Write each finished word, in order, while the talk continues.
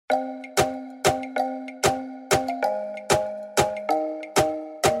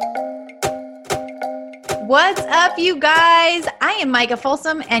What's up, you guys? I am Micah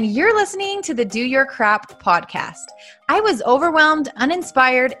Folsom, and you're listening to the Do Your Crap podcast. I was overwhelmed,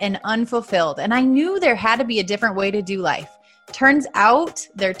 uninspired, and unfulfilled, and I knew there had to be a different way to do life. Turns out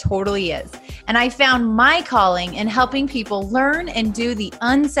there totally is. And I found my calling in helping people learn and do the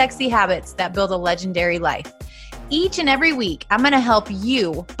unsexy habits that build a legendary life. Each and every week, I'm going to help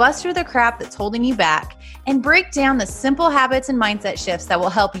you bust through the crap that's holding you back and break down the simple habits and mindset shifts that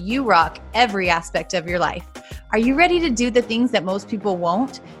will help you rock every aspect of your life. Are you ready to do the things that most people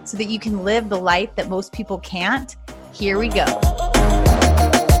won't so that you can live the life that most people can't? Here we go.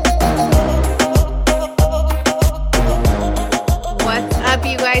 What's up,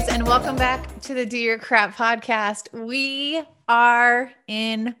 you guys, and welcome back to the Do Your Crap podcast. We are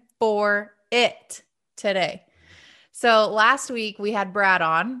in for it today. So last week we had Brad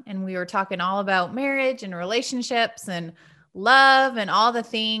on and we were talking all about marriage and relationships and love and all the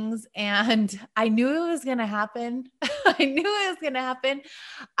things. And I knew it was going to happen.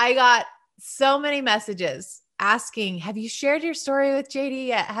 I got so many messages asking, have you shared your story with JD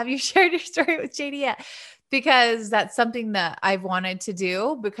yet? Because that's something that I've wanted to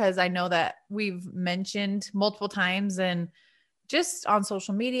do, because I know that we've mentioned multiple times and just on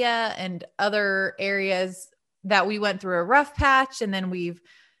social media and other areas that we went through a rough patch and then we've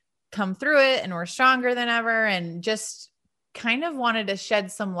come through it and we're stronger than ever, and just kind of wanted to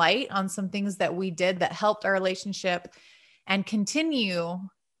shed some light on some things that we did that helped our relationship and continues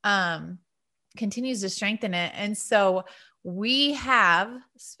to strengthen it. And so we have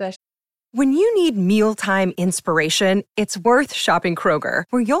special. When you need mealtime inspiration, it's worth shopping Kroger,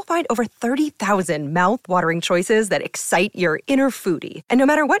 where you'll find over 30,000 mouth-watering choices that excite your inner foodie. And no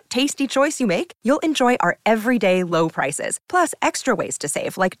matter what tasty choice you make, you'll enjoy our everyday low prices, plus extra ways to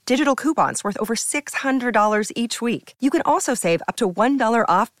save, like digital coupons worth over $600 each week. You can also save up to $1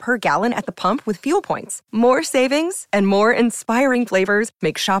 off per gallon at the pump with fuel points. More savings and more inspiring flavors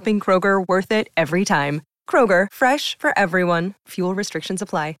make shopping Kroger worth it every time. Kroger, fresh for everyone. Fuel restrictions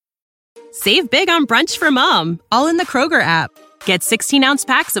apply. Save big on brunch for mom, all in the Kroger app. Get 16-ounce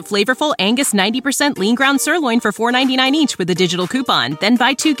packs of flavorful Angus 90% lean ground sirloin for $4.99 each with a digital coupon. Then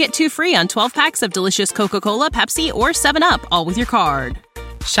buy 2, get 2 free on 12 packs of delicious Coca-Cola, Pepsi, or 7-Up, all with your card.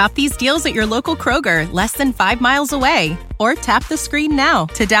 Shop these deals at your local Kroger, less than 5 miles away. Or tap the screen now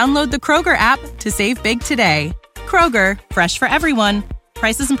to download the Kroger app to save big today. Kroger, fresh for everyone.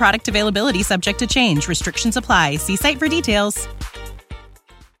 Prices and product availability subject to change. Restrictions apply. See site for details.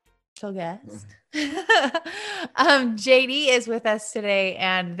 Guest. JD is with us today,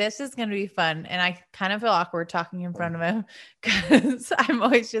 and this is going to be fun. And I kind of feel awkward talking in front of him because I'm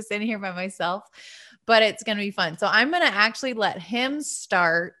always just in here by myself, but it's going to be fun. So I'm going to actually let him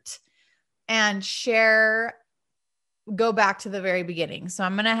start and go back to the very beginning. So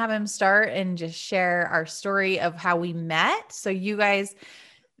I'm going to have him start and just share our story of how we met. So you guys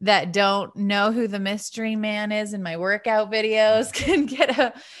that don't know who the mystery man is in my workout videos can get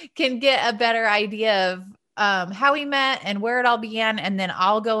a better idea of how we met and where it all began. And then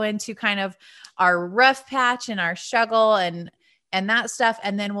I'll go into kind of our rough patch and our struggle and that stuff.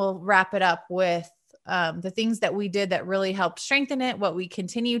 And then we'll wrap it up with the things that we did that really helped strengthen it, what we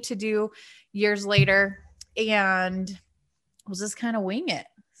continue to do years later. And we'll just kind of wing it.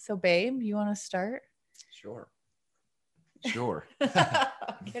 So babe, you want to start? Sure.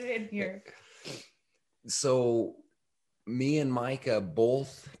 Get in here. So me and Micah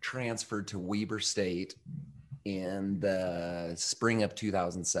both transferred to Weber State in the spring of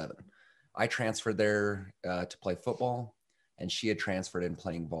 2007. I transferred there to play football, and she had transferred in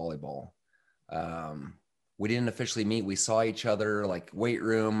playing volleyball. We didn't officially meet. We saw each other like weight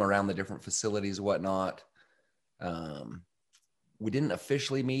room, around the different facilities, whatnot. We didn't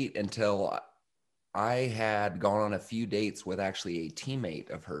officially meet until I had gone on a few dates with actually a teammate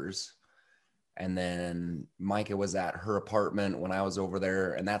of hers. And then Micah was at her apartment when I was over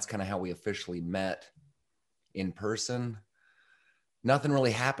there. And that's kind of how we officially met in person. Nothing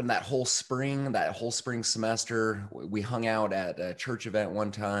really happened that whole spring semester. We hung out at a church event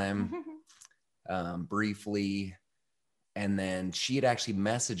one time, briefly. And then she had actually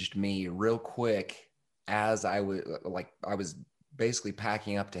messaged me real quick as I was basically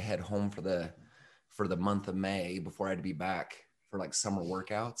packing up to head home for the month of May before I had to be back for like summer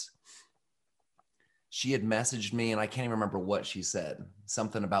workouts. She had messaged me and I can't even remember what she said.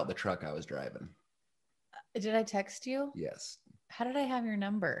 Something about the truck I was driving. Did I text you? Yes. How did I have your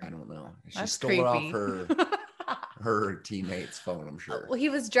number? I don't know. She That's stole creepy. it off her teammate's phone, I'm sure. Well, he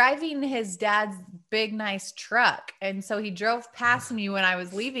was driving his dad's big, nice truck. And so he drove past me when I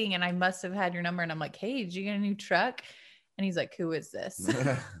was leaving and I must have had your number. And I'm like, hey, did you get a new truck? And he's like, who is this?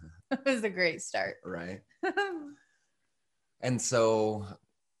 It was a great start. Right. And so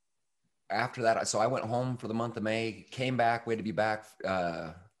after that, so I went home for the month of May, came back, we had to be back.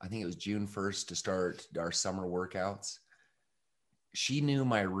 I think it was June 1st to start our summer workouts. She knew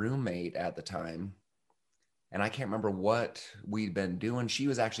my roommate at the time, and I can't remember what we'd been doing. She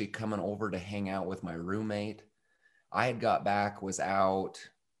was actually coming over to hang out with my roommate. I had got back, was out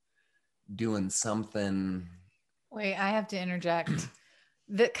doing something. Wait, I have to interject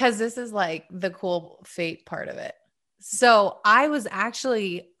because this is like the cool fate part of it. So I was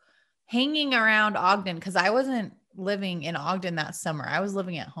actually hanging around Ogden because I wasn't living in Ogden that summer. I was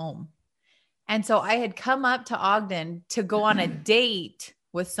living at home. And so I had come up to Ogden to go on a date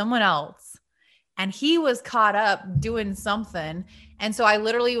with someone else. And he was caught up doing something. And so I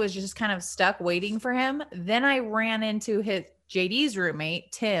literally was just kind of stuck waiting for him. Then I ran into his JD's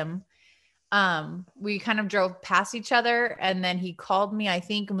roommate, Tim. We kind of drove past each other, and then he called me, I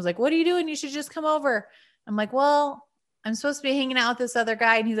think, and was like, "What are you doing? You should just come over." I'm like, "Well, I'm supposed to be hanging out with this other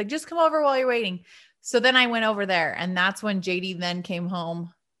guy." And he's like, "Just come over while you're waiting." So then I went over there, and that's when JD then came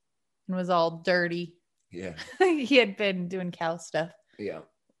home and was all dirty. Yeah. He had been doing cow stuff. Yeah.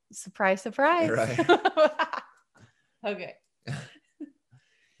 Surprise, surprise. Right. Okay.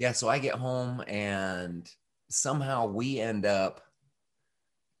 Yeah. So I get home, and somehow we end up,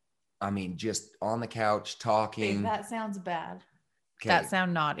 just on the couch talking. Hey, that sounds bad. Okay. That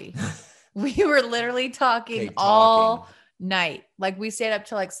sound naughty. We were literally talking all night. Like we stayed up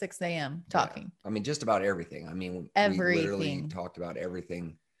till like 6 a.m. talking. Yeah. Just about everything. Everything. We literally talked about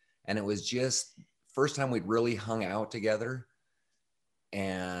everything. And it was just first time we'd really hung out together.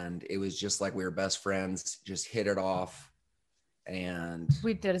 And it was just like we were best friends, just hit it off. And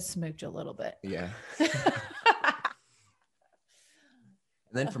we did a smooch a little bit. Yeah.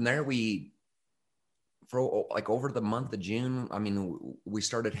 And then from there, for like over the month of June, we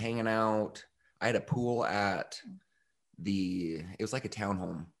started hanging out. I had a pool at it was like a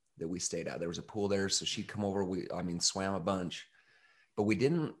townhome that we stayed at. There was a pool there. So she'd come over. We swam a bunch, but we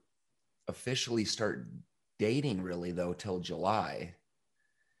didn't officially start dating really though, till July.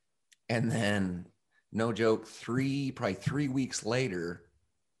 And then no joke, probably 3 weeks later,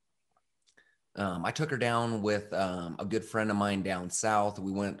 I took her down with a good friend of mine down south.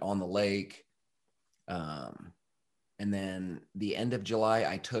 We went on the lake. And then the end of July,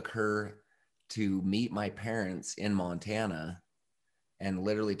 I took her to meet my parents in Montana and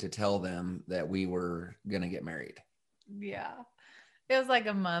literally to tell them that we were going to get married. Yeah. It was like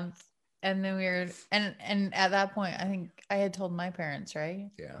a month. And then and at that point, I think I had told my parents, right?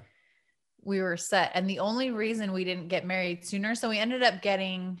 Yeah. We were set. And the only reason we didn't get married sooner, so we ended up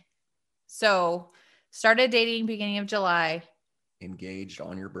started dating beginning of July. Engaged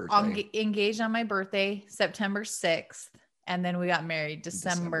on your birthday. Engaged on my birthday, September 6th. And then we got married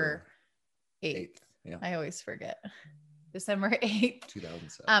December 8th. Yeah. I always forget. December 8th.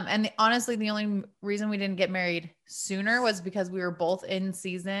 2007. And honestly, the only reason we didn't get married sooner was because we were both in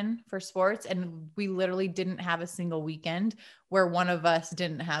season for sports. And we literally didn't have a single weekend where one of us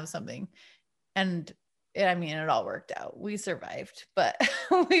didn't have something. And it all worked out. We survived, but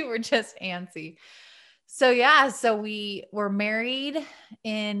we were just antsy. So yeah, so we were married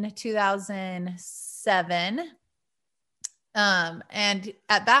in 2007. And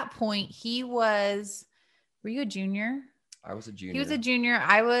at that point were you a junior? I was a junior. He was a junior.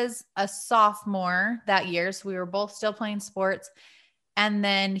 I was a sophomore that year. So we were both still playing sports. And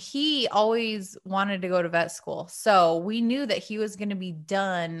then he always wanted to go to vet school. So we knew that he was going to be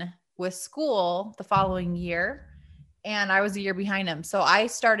done with school the following year. And I was a year behind him. So I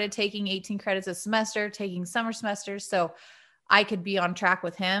started taking 18 credits a semester, taking summer semesters, so I could be on track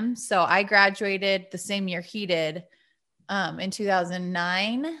with him. So I graduated the same year he did, in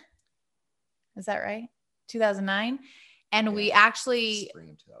 2009. Is that right? 2009. And we actually, spring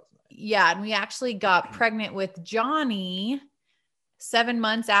of 2009. Yeah. And we actually got pregnant with Johnny 7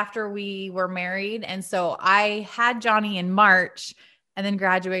 months after we were married. And so I had Johnny in March and then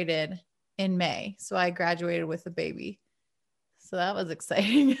graduated in May. So I graduated with a baby. So that was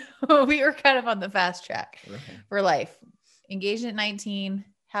exciting. We were kind of on the fast track for life. Engaged at 19,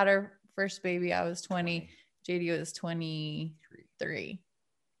 had our first baby. I was 20. JD was 23.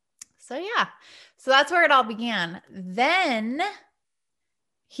 So yeah. So that's where it all began. Then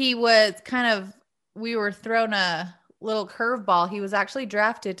we were thrown a little curveball. He was actually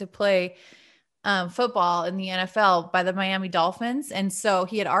drafted to play football in the NFL by the Miami Dolphins. And so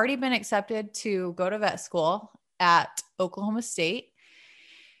he had already been accepted to go to vet school at Oklahoma State.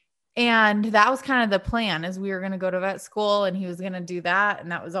 And that was kind of the plan, is we were going to go to vet school and he was going to do that.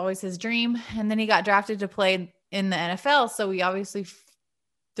 And that was always his dream. And then he got drafted to play in the NFL. So we obviously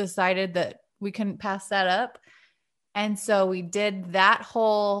decided that we couldn't pass that up. And so we did that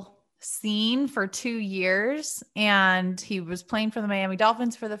whole scene for 2 years, and he was playing for the Miami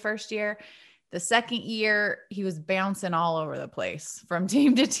Dolphins for the first year. The second year, he was bouncing all over the place from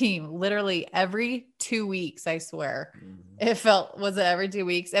team to team, literally every 2 weeks. I swear was it every 2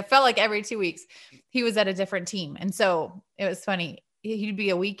 weeks? It felt like every 2 weeks he was at a different team. And so it was funny. He'd be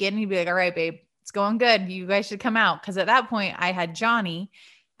a week in, he'd be like, all right, babe, it's going good. You guys should come out. Cause at that point I had Johnny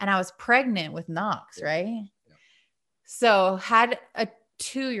and I was pregnant with Knox. Right. Yeah. So had a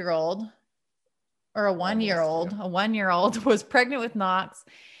 2-year-old or a 1-year-old, a 1-year-old was pregnant with Knox,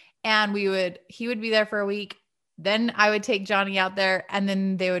 and he would be there for a week. Then I would take Johnny out there, and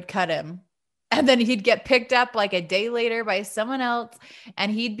then they would cut him. And then he'd get picked up like a day later by someone else,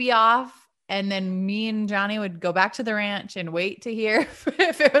 and he'd be off. And then me and Johnny would go back to the ranch and wait to hear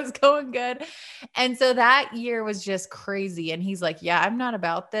if it was going good. And so that year was just crazy. And he's like, yeah, I'm not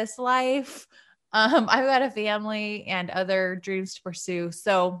about this life. I've got a family and other dreams to pursue.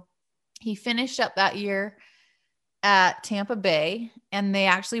 So he finished up that year at Tampa Bay, and they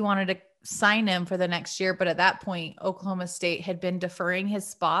actually wanted to sign him for the next year. But at that point, Oklahoma State had been deferring his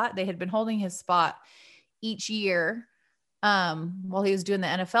spot. They had been holding his spot each year while he was doing the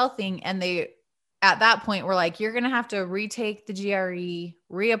NFL thing. And they, at that point, were like, you're going to have to retake the GRE,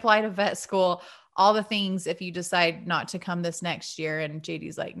 reapply to vet school, all the things if you decide not to come this next year. And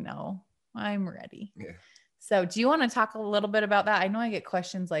JD's like, no, I'm ready. Yeah. So do you want to talk a little bit about that? I know I get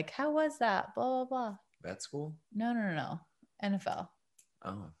questions like, how was that? Blah, blah, blah. Vet school? No. NFL.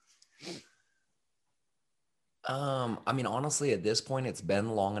 I mean, honestly, at this point, it's been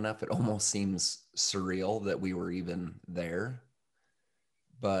long enough. It almost seems surreal that we were even there.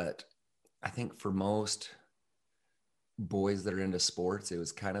 But I think for most boys that are into sports, it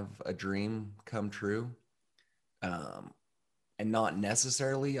was kind of a dream come true. And not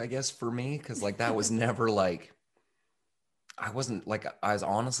necessarily, I guess, for me, because like that was never like, I was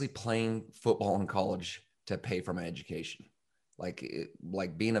honestly playing football in college to pay for my education.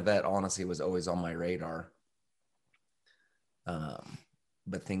 Like being a vet, honestly, was always on my radar.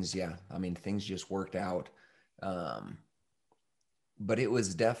 But things just worked out. But it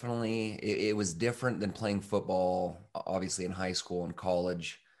was definitely, it was different than playing football, obviously in high school and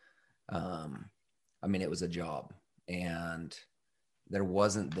college. I mean, it was a job, and there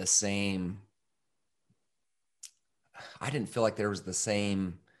wasn't the same, I didn't feel like there was the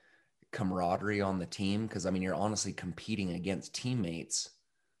same camaraderie on the team. Cause I mean, you're honestly competing against teammates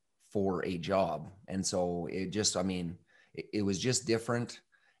for a job. And so it just, I mean, it was just different,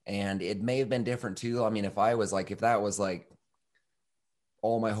 and it may have been different too. I mean, if that was like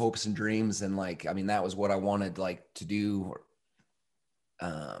all my hopes and dreams, and like, I mean, that was what I wanted like to do.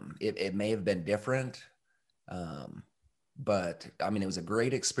 It may have been different. But I mean, it was a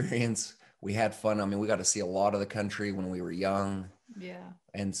great experience. We had fun. I mean, we got to see a lot of the country when we were young. Yeah.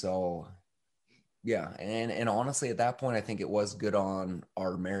 And so, yeah. And honestly, at that point, I think it was good on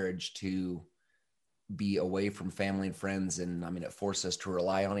our marriage to be away from family and friends. And I mean, it forced us to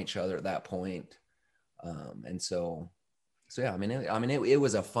rely on each other at that point. And so yeah, it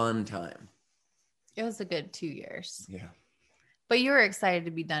was a fun time. It was a good 2 years. Yeah. But you were excited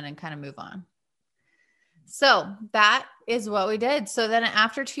to be done and kind of move on. So that is what we did. So then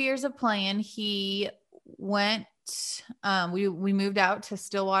after 2 years of playing, he went, we moved out to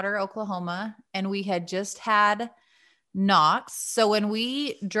Stillwater, Oklahoma, and we had just had Knox. So when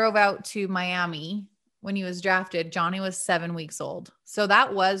we drove out to Miami, when he was drafted, Johnny was 7 weeks old. So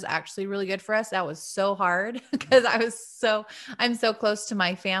that was actually really good for us. That was so hard because I'm so close to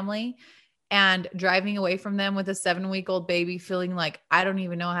my family, and driving away from them with a 7-week-old baby, feeling like I don't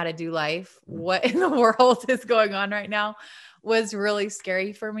even know how to do life. What in the world is going on right now was really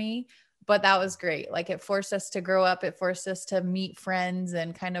scary for me, but that was great. Like, it forced us to grow up. It forced us to meet friends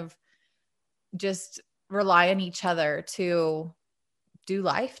and kind of just rely on each other to do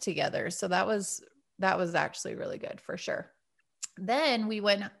life together. So that was actually really good for sure. Then we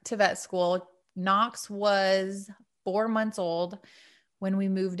went to vet school. Knox was 4 months old when we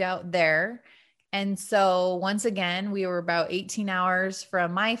moved out there. And so once again, we were about 18 hours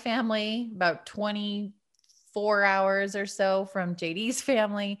from my family, about 24 hours or so from JD's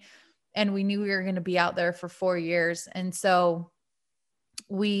family. And we knew we were going to be out there for 4 years. And so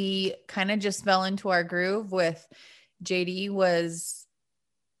we kind of just fell into our groove with JD was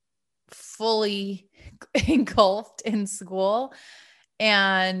fully engulfed in school.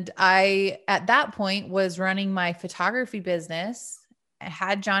 And I, at that point, was running my photography business. I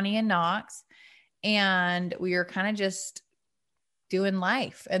had Johnny and Knox, and we were kind of just doing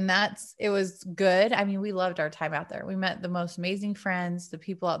life. And it was good. I mean, we loved our time out there. We met the most amazing friends. The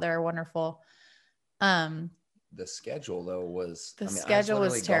people out there are wonderful. The schedule though was, schedule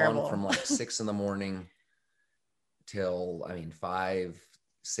was terrible. From like 6 a.m. till 5,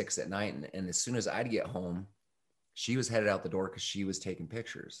 6 at night. And as soon as I'd get home, she was headed out the door because she was taking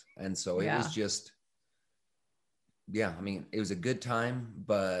pictures. And so it was just, it was a good time,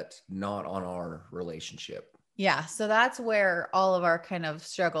 but not on our relationship. Yeah. So that's where all of our kind of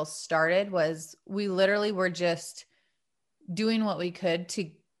struggles started, was we literally were just doing what we could to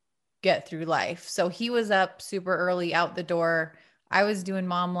get through life. So he was up super early out the door. I was doing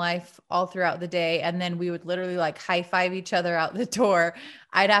mom life all throughout the day. And then we would literally like high five each other out the door.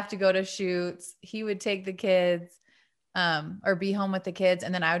 I'd have to go to shoots. He would take the kids, or be home with the kids.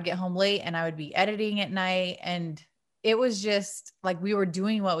 And then I would get home late and I would be editing at night. And it was just like, we were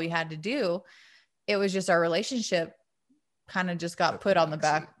doing what we had to do. It was just our relationship kind of just got put on the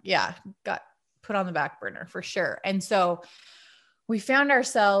back. Yeah. Got put on the back burner for sure. And so we found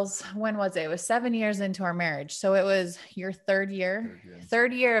ourselves, when was it? It was 7 years into our marriage. So it was your third year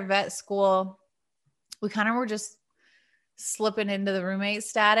of vet school. We kind of were just slipping into the roommate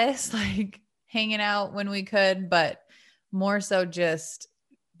status, like hanging out when we could, but more so just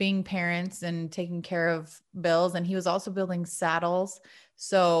being parents and taking care of bills. And he was also building saddles.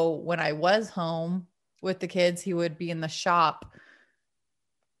 So when I was home with the kids, he would be in the shop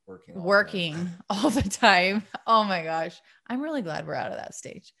working all the time. Oh my gosh. I'm really glad we're out of that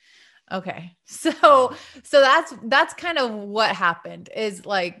stage. Okay. So that's kind of what happened, is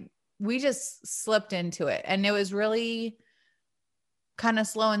like, we just slipped into it, and it was really kind of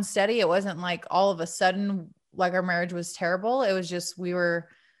slow and steady. It wasn't like all of a sudden, like our marriage was terrible. It was just, we were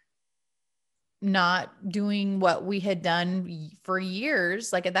not doing what we had done for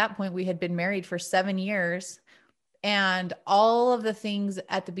years. Like at that point, we had been married for 7 years, and all of the things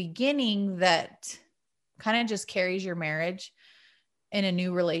at the beginning that kind of just carries your marriage in a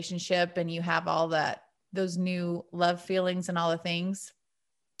new relationship, and you have all those new love feelings and all the things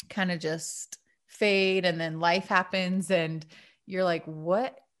kind of just fade. And then life happens and you're like,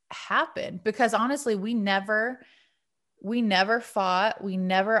 what happened? Because honestly, we never fought. We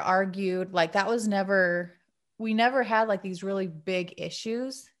never argued. Like we never had like these really big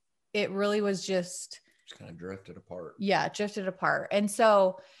issues. It really was just kind of drifted apart. Yeah. Drifted apart. And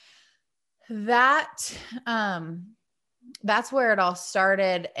so that's where it all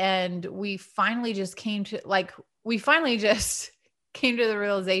started. And we finally just came to the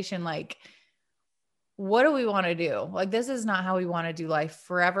realization, like, what do we want to do? Like, this is not how we want to do life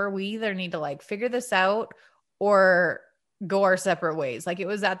forever. We either need to like figure this out or go our separate ways. Like, it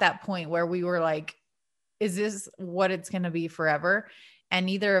was at that point where we were like, is this what it's going to be forever? And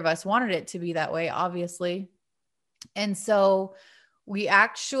neither of us wanted it to be that way, obviously. And so we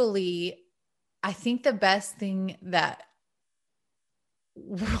actually, I think the best thing that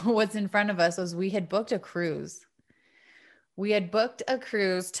was in front of us was we had booked a cruise. We had booked a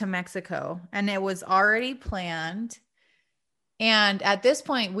cruise to Mexico, and it was already planned. And at this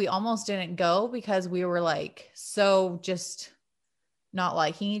point, we almost didn't go because we were like, so just not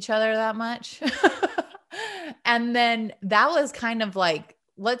liking each other that much. And then that was kind of like,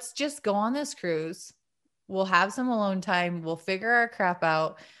 let's just go on this cruise. We'll have some alone time. We'll figure our crap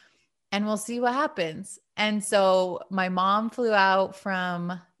out and we'll see what happens. And so my mom flew out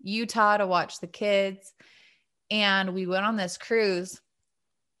from Utah to watch the kids, and we went on this cruise.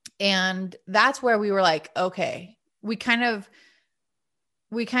 And that's where we were like, okay, we kind of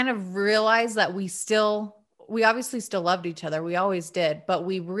realized that we obviously still loved each other. We always did, but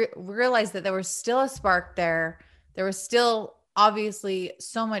we realized that there was still a spark there. There was still obviously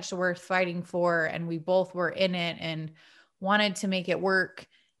so much worth fighting for, and we both were in it and wanted to make it work.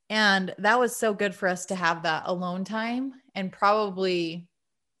 And that was so good for us to have that alone time, and probably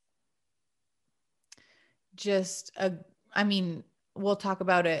just we'll talk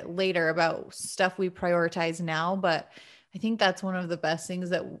about it later about stuff we prioritize now, but I think that's one of the best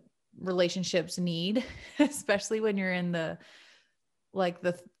things that relationships need, especially when you're in the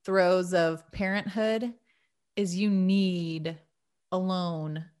throes of parenthood, is you need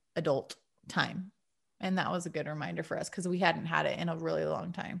alone adult time. And that was a good reminder for us because we hadn't had it in a really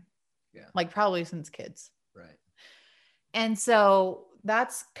long time. Yeah. Like probably since kids. Right. And so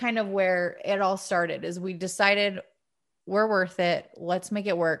that's kind of where it all started, is we decided we're worth it. Let's make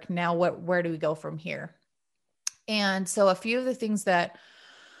it work. Now where do we go from here? And so a few of the things that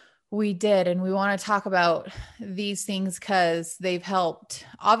we did, and we want to talk about these things because they helped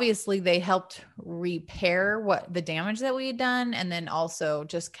repair the damage that we had done. And then also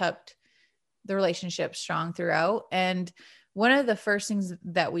just kept the relationship strong throughout. And one of the first things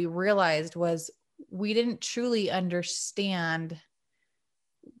that we realized was we didn't truly understand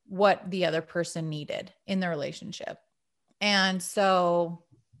what the other person needed in the relationship. And so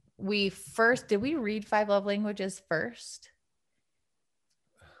did we read 5 love languages first?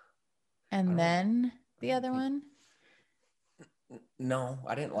 And then the other one? No,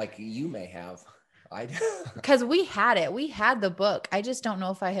 I didn't. Like, you may have. Because we had the book. I just don't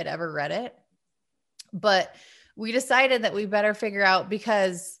know if I had ever read it, but we decided that we better figure out,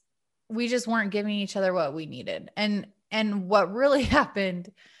 because we just weren't giving each other what we needed. And what really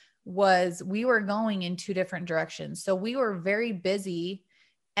happened was we were going in 2 different directions. So we were very busy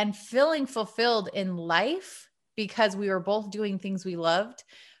and feeling fulfilled in life because we were both doing things we loved,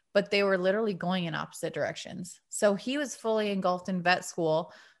 but they were literally going in opposite directions. So he was fully engulfed in vet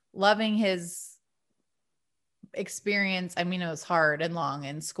school, loving his experience. I mean, it was hard and long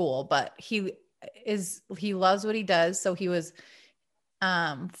in school, but he loves what he does. So he was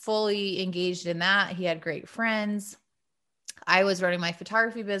fully engaged in that. He had great friends. I was running my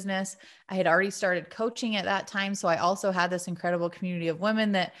photography business. I had already started coaching at that time. So I also had this incredible community of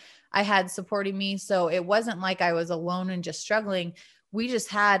women that I had supporting me. So it wasn't like I was alone and just struggling. We just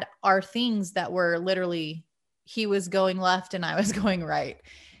had our things that were literally, he was going left and I was going right.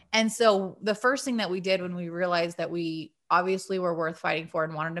 And so the first thing that we did when we realized that we obviously were worth fighting for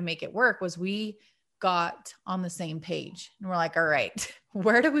and wanted to make it work was we got on the same page. And we're like, all right,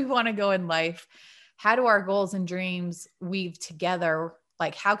 where do we want to go in life? How do our goals and dreams weave together?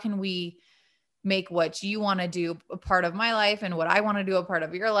 Like, how can we make what you want to do a part of my life and what I want to do a part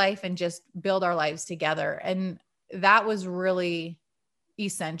of your life, and just build our lives together? And that was really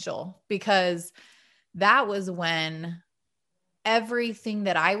essential, because that was when everything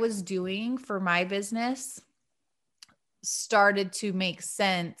that I was doing for my business started to make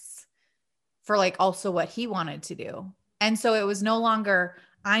sense for like also what he wanted to do. And so it was no longer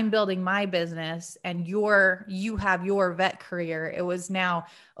I'm building my business and you have your vet career. It was now,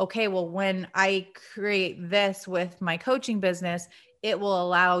 okay, well, when I create this with my coaching business, it will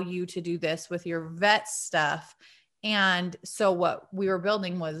allow you to do this with your vet stuff. And so what we were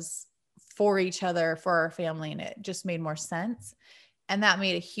building was for each other, for our family, and it just made more sense. And that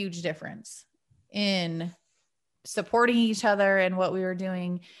made a huge difference in supporting each other and what we were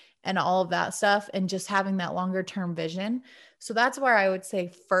doing and all of that stuff, and just having that longer term vision. So that's where I would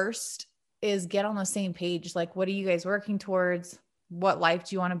say first is get on the same page. Like, what are you guys working towards? What life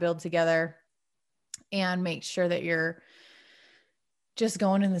do you want to build together? And make sure that you're just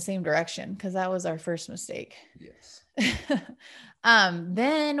going in the same direction, because that was our first mistake. Yes.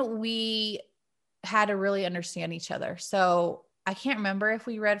 Then we had to really understand each other. So I can't remember if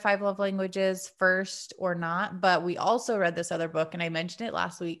we read 5 love languages first or not, but we also read this other book, and I mentioned it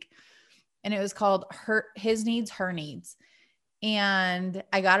last week, and it was called His Needs, Her Needs. And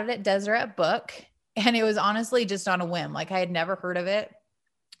I got it at Deseret Book, and it was honestly just on a whim. Like, I had never heard of it.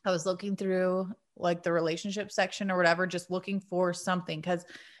 I was looking through like the relationship section or whatever, just looking for something. Cause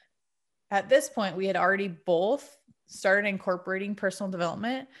at this point we had already both started incorporating personal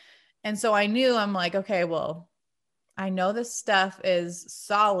development. And so I knew, I'm like, okay, well, I know this stuff is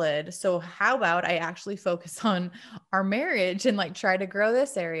solid. So how about I actually focus on our marriage and like try to grow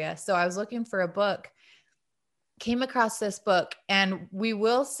this area? So I was looking for a book, came across this book, and we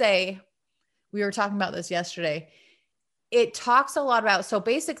will say, we were talking about this yesterday. It talks a lot about, so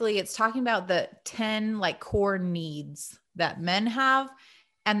basically it's talking about the 10 like core needs that men have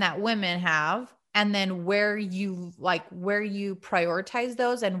and that women have. And then where you prioritize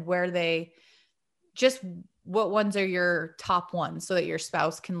those, and where they just, what ones are your top ones, so that your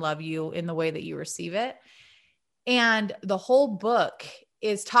spouse can love you in the way that you receive it. And the whole book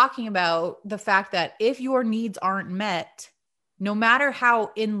is talking about the fact that if your needs aren't met, no matter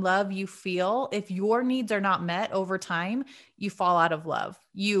how in love you feel, if your needs are not met over time, you fall out of love.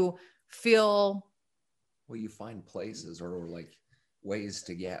 You feel, well, you find places or like ways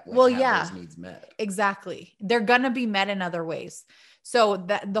to get those needs met. Exactly. They're going to be met in other ways. So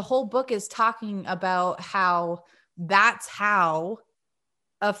that the whole book is talking about how that's how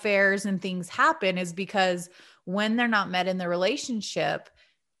affairs and things happen, is because when they're not met in the relationship,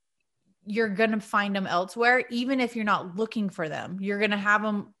 you're going to find them elsewhere. Even if you're not looking for them, you're going to have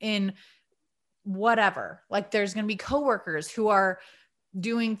them in whatever. Like, there's going to be coworkers who are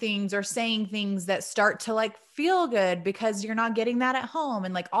doing things or saying things that start to like feel good because you're not getting that at home,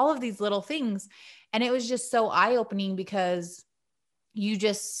 and like all of these little things. And it was just so eye-opening, because you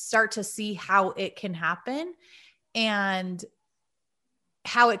just start to see how it can happen and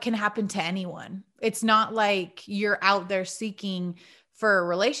how it can happen to anyone. It's not like you're out there seeking for a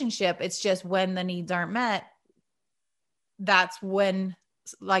relationship. It's just when the needs aren't met, that's when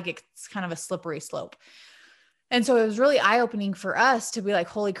like it's kind of a slippery slope. And so it was really eye-opening for us to be like,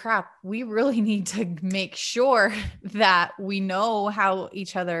 holy crap, we really need to make sure that we know how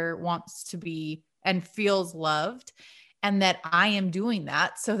each other wants to be and feels loved, and that I am doing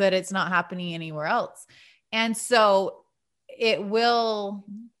that so that it's not happening anywhere else. And so it will,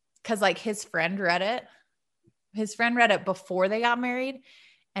 because like his friend read it before they got married,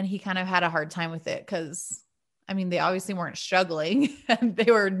 and he kind of had a hard time with it because, I mean, they obviously weren't struggling and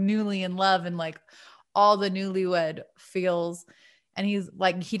they were newly in love and like all the newlywed feels. And he's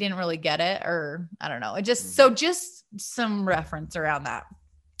like, he didn't really get it, or I don't know. It just, so just some reference around that.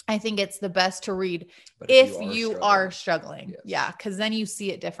 I think it's the best to read if you are struggling. Yes. Yeah. Cause then you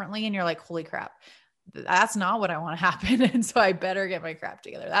see it differently and you're like, holy crap, that's not what I want to happen. And so I better get my crap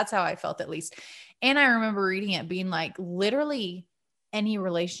together. That's how I felt, at least. And I remember reading it being like, literally any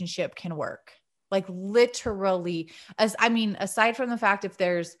relationship can work. Like literally, aside from the fact,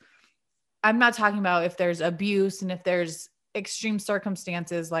 I'm not talking about if there's abuse and if there's extreme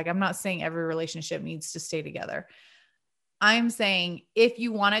circumstances, like I'm not saying every relationship needs to stay together. I'm saying if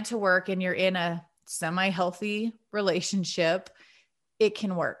you want it to work and you're in a semi-healthy relationship, it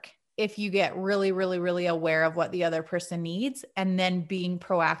can work. If you get really, really, really aware of what the other person needs and then being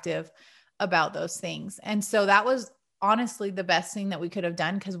proactive about those things. And so that was honestly the best thing that we could have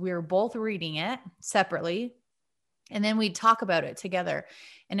done, because we were both reading it separately. And then we'd talk about it together,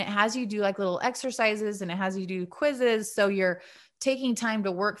 and it has you do like little exercises and it has you do quizzes. So you're taking time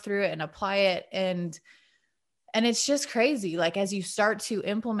to work through it and apply it. And it's just crazy. Like as you start to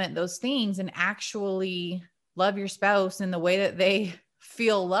implement those things and actually love your spouse in the way that they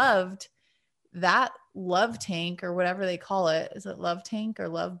feel loved, that love tank or whatever they call it, is it love tank or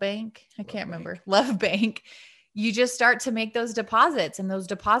love bank? I can't remember. Love bank. You just start to make those deposits, and those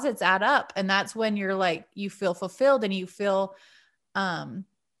deposits add up. And that's when you're like, you feel fulfilled and you feel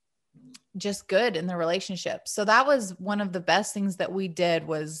just good in the relationship. So that was one of the best things that we did,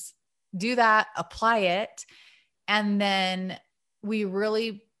 was do that, apply it. And then we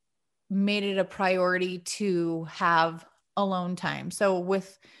really made it a priority to have alone time. So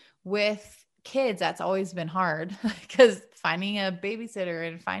with kids, that's always been hard because finding a babysitter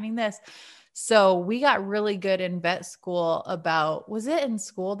and finding this. So we got really good in vet school about, was it in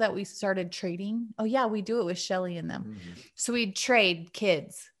school that we started trading? Oh yeah, we do it with Shelly and them. Mm-hmm. So we'd trade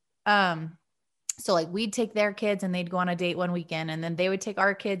kids. So like we'd take their kids and they'd go on a date one weekend, and then they would take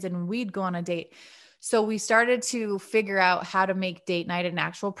our kids and we'd go on a date. So we started to figure out how to make date night an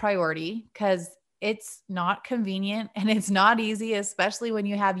actual priority, because it's not convenient and it's not easy, especially when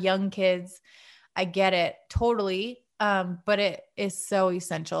you have young kids. I get it totally. But it is so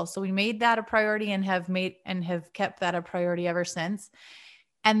essential. So we made that a priority and have kept that a priority ever since.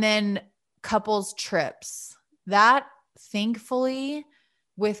 And then couples trips, that thankfully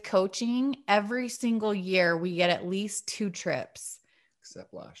with coaching, every single year we get at least 2 trips.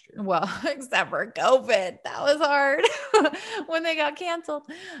 Except last year. Well, except for COVID. That was hard when they got canceled.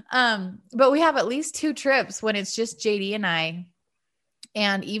 But we have at least 2 trips when it's just JD and I.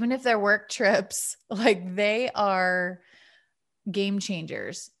 And even if they're work trips, like they are game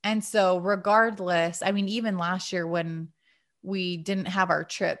changers. And so regardless, I mean, even last year when we didn't have our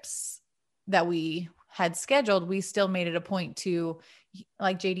trips that we had scheduled, we still made it a point to,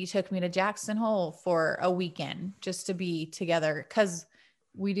 like JD took me to Jackson Hole for a weekend just to be together, because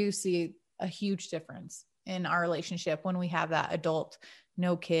we do see a huge difference in our relationship when we have that adult,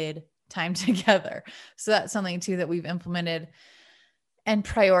 no kid time together. So that's something too that we've implemented and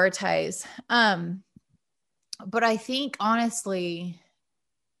prioritize. But I think honestly,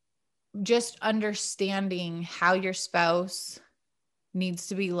 just understanding how your spouse needs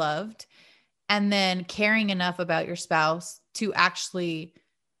to be loved, and then caring enough about your spouse to actually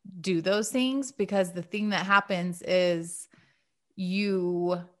do those things, because the thing that happens is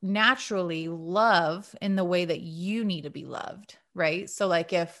you naturally love in the way that you need to be loved, right? So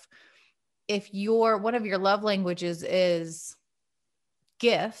like if one of your love languages is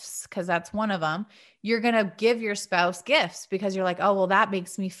gifts, because that's one of them, you're going to give your spouse gifts because you're like, oh, well, that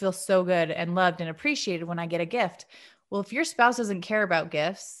makes me feel so good and loved and appreciated when I get a gift. Well, if your spouse doesn't care about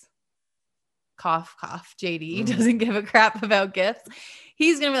gifts, cough, cough, JD doesn't give a crap about gifts,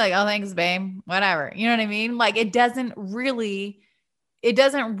 he's going to be like, oh, thanks, babe, whatever. You know what I mean? Like it doesn't really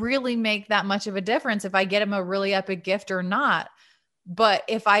make that much of a difference if I get him a really epic gift or not. But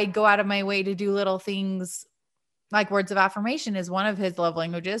if I go out of my way to do little things, like words of affirmation is one of his love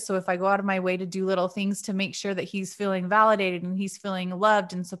languages. So if I go out of my way to do little things to make sure that he's feeling validated and he's feeling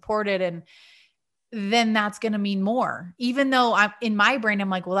loved and supported, and then that's going to mean more, even though I'm in my brain, I'm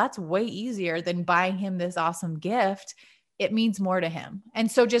like, well, that's way easier than buying him this awesome gift. it means more to him. And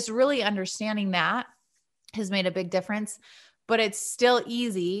so just really understanding that has made a big difference, but it's still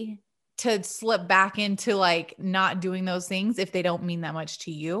easy to slip back into like not doing those things if they don't mean that much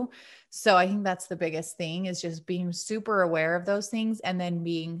to you. So I think that's the biggest thing, is just being super aware of those things and then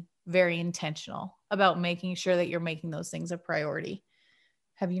being very intentional about making sure that you're making those things a priority.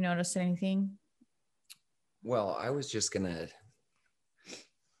 Have you noticed anything? Well, I was just going to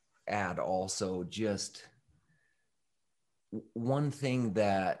add also just one thing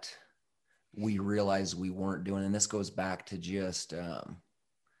that we realized we weren't doing, and this goes back to just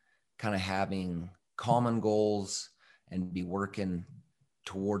kind of having common goals and be working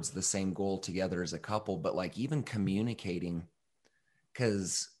towards the same goal together as a couple, but like even communicating,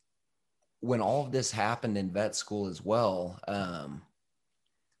 because when all of this happened in vet school as well,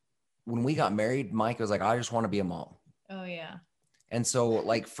 when we got married, Mike was like, I just want to be a mom. Oh yeah. And so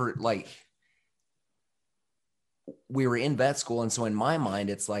like we were in vet school. And so in my mind,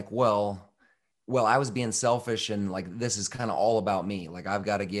 it's like, well, I was being selfish and like, this is kind of all about me. Like I've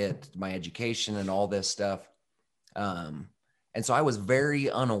got to get my education and all this stuff. And so I was very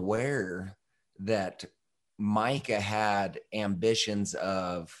unaware that Micah had ambitions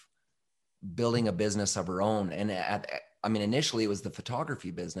of building a business of her own. And initially it was the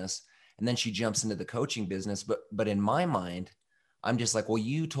photography business, and then she jumps into the coaching business. But in my mind, I'm just like, well,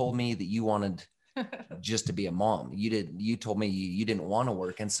 you told me that you wanted just to be a mom. You told me you didn't want to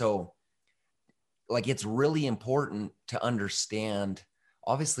work. And so like, it's really important to understand,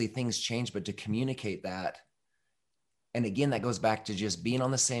 obviously things change, but to communicate that. And again, that goes back to just being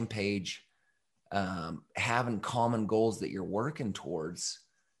on the same page, having common goals that you're working towards.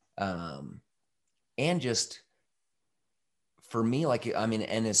 And just for me,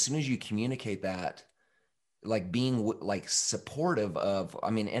 and as soon as you communicate that, like being like supportive of,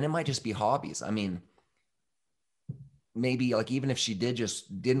 and it might just be hobbies. Maybe like, even if she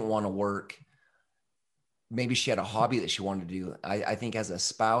didn't want to work, maybe she had a hobby that she wanted to do. I think as a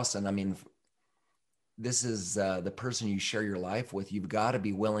spouse, and this is the person you share your life with, you've got to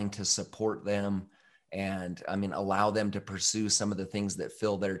be willing to support them and allow them to pursue some of the things that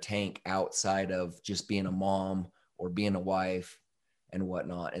fill their tank outside of just being a mom or being a wife and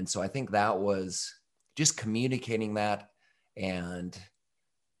whatnot. And so I think that was just communicating that, and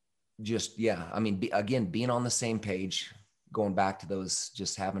just, again, being on the same page, going back to those,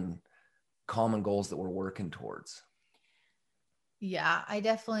 just having common goals that we're working towards. Yeah, I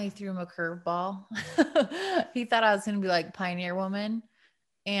definitely threw him a curveball. He thought I was going to be like Pioneer Woman.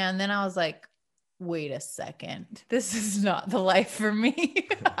 And then I was like, wait a second, this is not the life for me.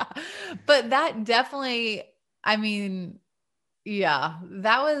 But that definitely, yeah,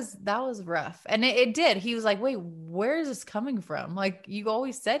 that was rough. And it did. He was like, wait, where is this coming from? Like, you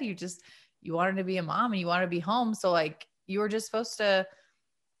always said you wanted to be a mom and you wanted to be home. So like, you were just supposed to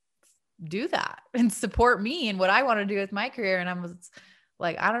do that and support me and what I want to do with my career. And I was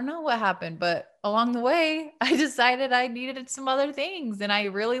like, I don't know what happened, but along the way, I decided I needed some other things, and I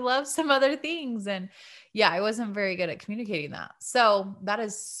really love some other things. And yeah, I wasn't very good at communicating that. So that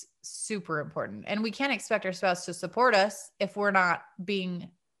is super important. And we can't expect our spouse to support us if we're not being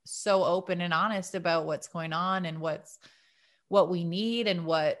so open and honest about what's going on and what we need and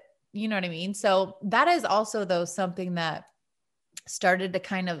what, you know what I mean? So that is also, though, something that started to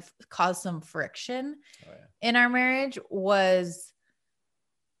kind of cause some friction in our marriage, was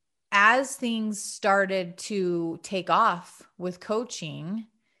as things started to take off with coaching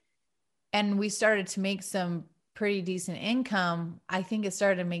and we started to make some pretty decent income, I think it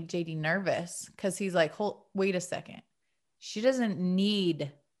started to make JD nervous, because he's like, wait a second, she doesn't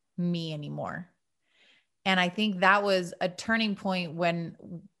need me anymore. And I think that was a turning point when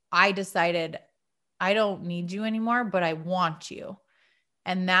I decided, I don't need you anymore, but I want you.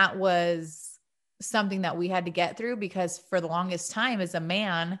 And that was something that we had to get through, because for the longest time as a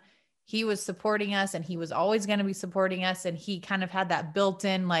man, he was supporting us and he was always going to be supporting us. And he kind of had that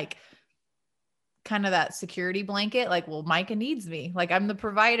built-in, like, kind of that security blanket. Like, well, Micah needs me. Like, I'm the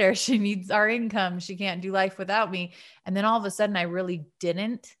provider. She needs our income. She can't do life without me. And then all of a sudden I really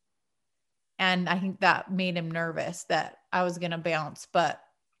didn't. And I think that made him nervous that I was going to bounce. But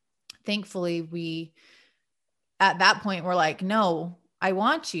thankfully we, at that point, we're like, no, I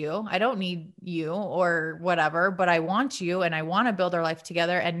want you. I don't need you or whatever, but I want you and I want to build our life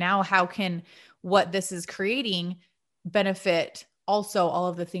together. And now how can what this is creating benefit also all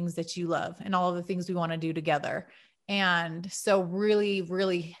of the things that you love and all of the things we want to do together? And so really,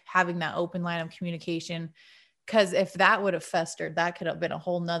 really having that open line of communication, because if that would have festered, that could have been a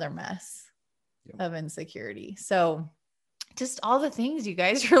whole nother mess of insecurity. So just all the things, you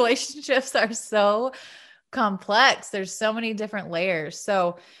guys, relationships are so complex. There's so many different layers.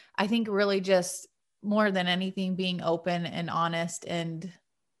 So I think really just more than anything, being open and honest and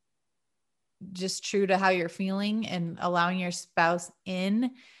just true to how you're feeling and allowing your spouse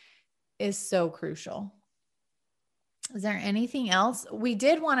in is so crucial. Is there anything else? We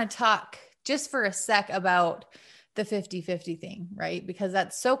did want to talk just for a sec about the 50-50 thing, right? Because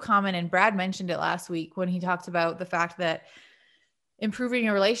that's so common. And Brad mentioned it last week when he talked about the fact that improving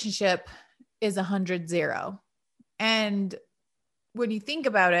a relationship is 100-0. And when you think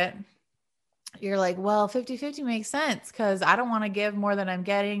about it, you're like, well, 50-50 makes sense because I don't want to give more than I'm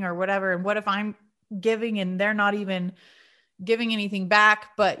getting or whatever. And what if I'm giving and they're not even giving anything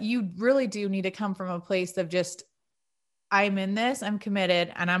back? But you really do need to come from a place of just, I'm in this, I'm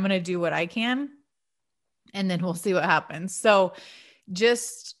committed, and I'm going to do what I can. And then we'll see what happens. So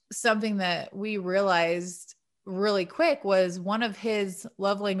just something that we realized really quick was one of his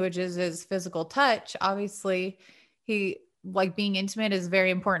love languages is physical touch. Obviously, he like being intimate is very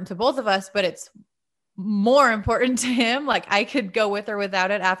important to both of us, but it's more important to him. Like I could go with or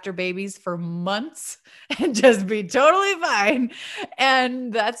without it after babies for months and just be totally fine.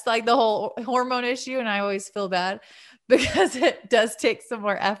 And that's like the whole hormone issue. And I always feel bad because it does take some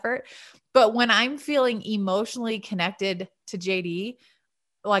more effort. But when I'm feeling emotionally connected to JD,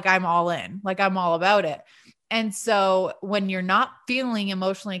 like I'm all in, like I'm all about it. And so when you're not feeling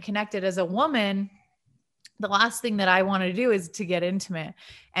emotionally connected as a woman, the last thing that I want to do is to get intimate.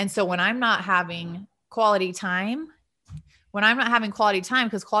 And so when I'm not having quality time,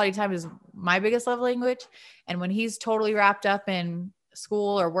 because quality time is my biggest love language. And when he's totally wrapped up in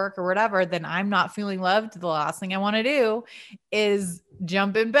school or work or whatever, then I'm not feeling loved. The last thing I want to do is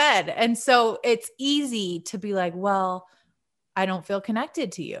jump in bed. And so it's easy to be like, well, I don't feel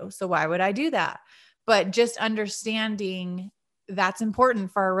connected to you, so why would I do that? But just understanding that's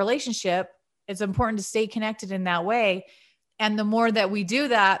important for our relationship. It's important to stay connected in that way. And the more that we do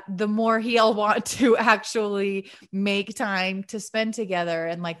that, the more he'll want to actually make time to spend together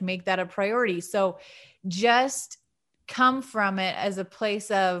and like make that a priority. So just come from it as a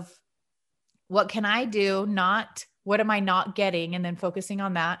place of what can I do? Not what am I not getting? And then focusing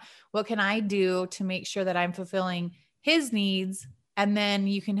on that. What can I do to make sure that I'm fulfilling his needs? And then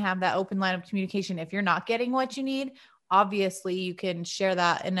you can have that open line of communication. If you're not getting what you need, obviously you can share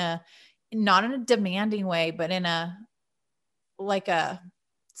that not in a demanding way, but in a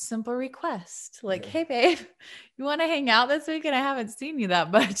simple request. Like, hey babe, you want to hang out this week? And I haven't seen you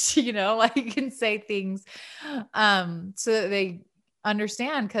that much, like you can say things, so that they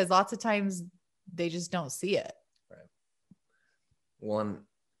understand. Cause lots of times they just don't see it. Right. One,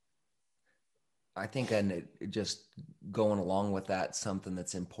 I think, and just going along with that, something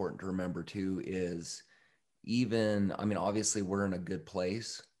that's important to remember too is obviously we're in a good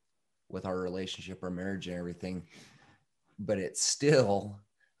place with our relationship, our marriage and everything, but it's still,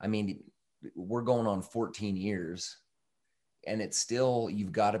 we're going on 14 years and it's still,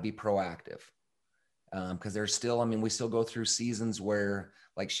 you've got to be proactive. Cause there's still, we still go through seasons where,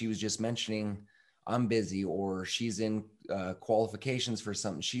 like she was just mentioning, I'm busy, or she's in qualifications for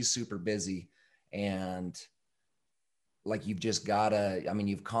something. She's super busy. And like, you've just gotta,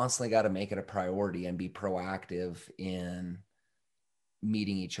 you've constantly got to make it a priority and be proactive in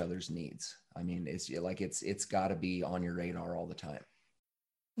meeting each other's needs. It's got to be on your radar all the time.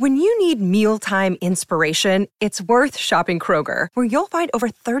 When you need mealtime inspiration, it's worth shopping Kroger, where you'll find over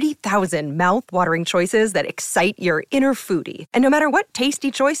 30,000 mouth-watering choices that excite your inner foodie. And no matter what tasty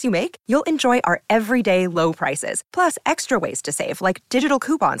choice you make, you'll enjoy our everyday low prices, plus extra ways to save, like digital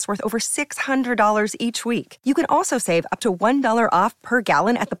coupons worth over $600 each week. You can also save up to $1 off per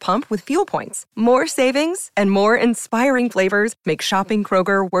gallon at the pump with fuel points. More savings and more inspiring flavors make shopping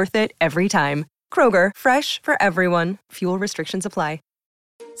Kroger worth it every time. Kroger, fresh for everyone. Fuel restrictions apply.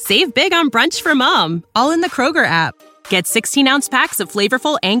 Save big on brunch for mom, all in the Kroger app. Get 16-ounce packs of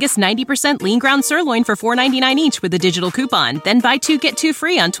flavorful Angus 90% lean ground sirloin for $4.99 each with a digital coupon. Then buy 2, get 2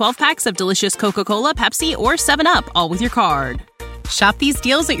 free on 12 packs of delicious Coca-Cola, Pepsi, or 7-Up, all with your card. Shop these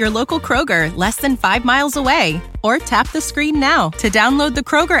deals at your local Kroger, less than 5 miles away. Or tap the screen now to download the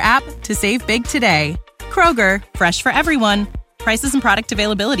Kroger app to save big today. Kroger, fresh for everyone. Prices and product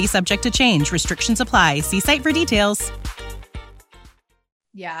availability subject to change. Restrictions apply. See site for details.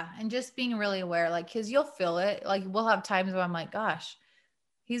 Yeah. And just being really aware, cause you'll feel it. Like we'll have times where I'm like, gosh,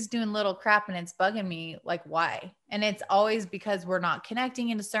 he's doing little crap and it's bugging me. Like, why? And it's always because we're not connecting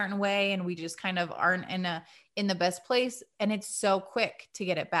in a certain way. And we just kind of aren't in the best place. And it's so quick to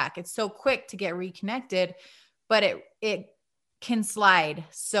get it back. It's so quick to get reconnected, but it can slide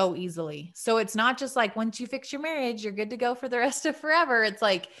so easily. So it's not just like, once you fix your marriage, you're good to go for the rest of forever. It's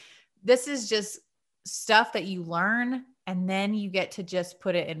like, this is just stuff that you learn, and then you get to just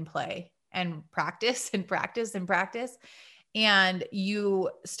put it in play and practice and practice and practice. And you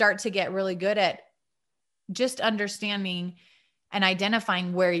start to get really good at just understanding and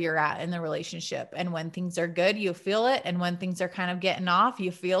identifying where you're at in the relationship. And when things are good, you feel it. And when things are kind of getting off,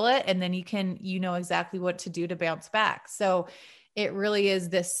 you feel it. And then you know exactly what to do to bounce back. So it really is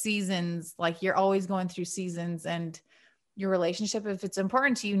this seasons, like you're always going through seasons, and your relationship, if it's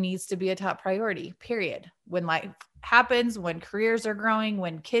important to you, needs to be a top priority, period. When life happens, when careers are growing,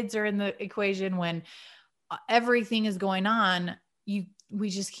 when kids are in the equation, when everything is going on, we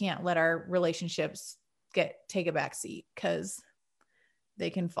just can't let our relationships take a back seat, because they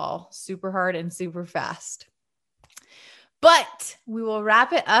can fall super hard and super fast. But we will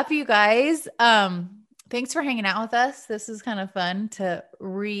wrap it up, you guys. Thanks for hanging out with us. This is kind of fun to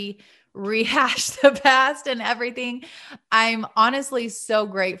rehash the past and everything. I'm honestly so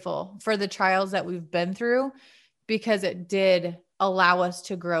grateful for the trials that we've been through, because it did allow us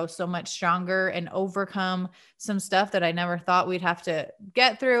to grow so much stronger and overcome some stuff that I never thought we'd have to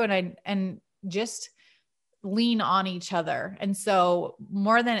get through, and just lean on each other. And so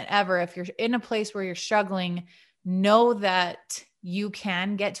more than ever, if you're in a place where you're struggling, know that you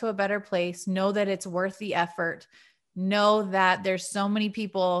can get to a better place. Know that it's worth the effort. Know that there's so many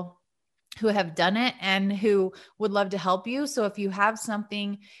people who have done it and who would love to help you. So if you have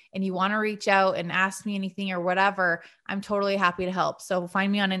something and you want to reach out and ask me anything or whatever, I'm totally happy to help. So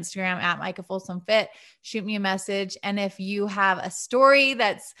find me on Instagram at Micah Folsom Fit, shoot me a message. And if you have a story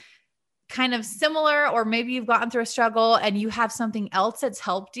that's kind of similar, or maybe you've gotten through a struggle and you have something else that's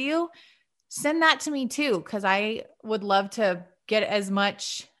helped you, send that to me too. Cause I would love to get as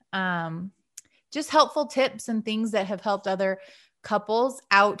much, just helpful tips and things that have helped other couples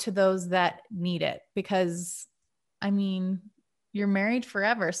out to those that need it. Because I mean, you're married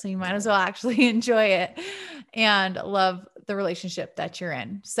forever, so you might as well actually enjoy it and love the relationship that you're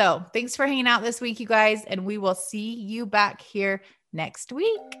in. So thanks for hanging out this week, you guys, and we will see you back here next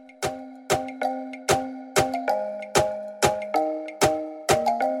week.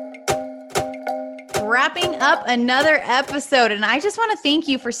 Wrapping up another episode, and I just want to thank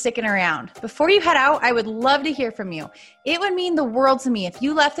you for sticking around. Before you head out, I would love to hear from you. It would mean the world to me if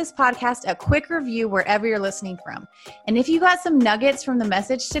you left this podcast a quick review wherever you're listening from. And if you got some nuggets from the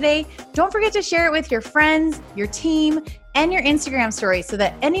message today, don't forget to share it with your friends, your team, and your Instagram story so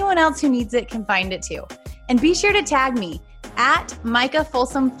that anyone else who needs it can find it too. And be sure to tag me at Micah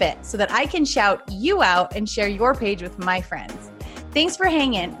Folsom Fit so that I can shout you out and share your page with my friends. Thanks for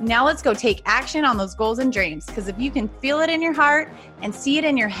hanging. Now let's go take action on those goals and dreams, because if you can feel it in your heart and see it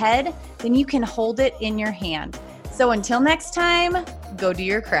in your head, then you can hold it in your hand. So until next time, go do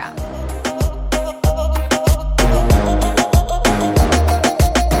your crap.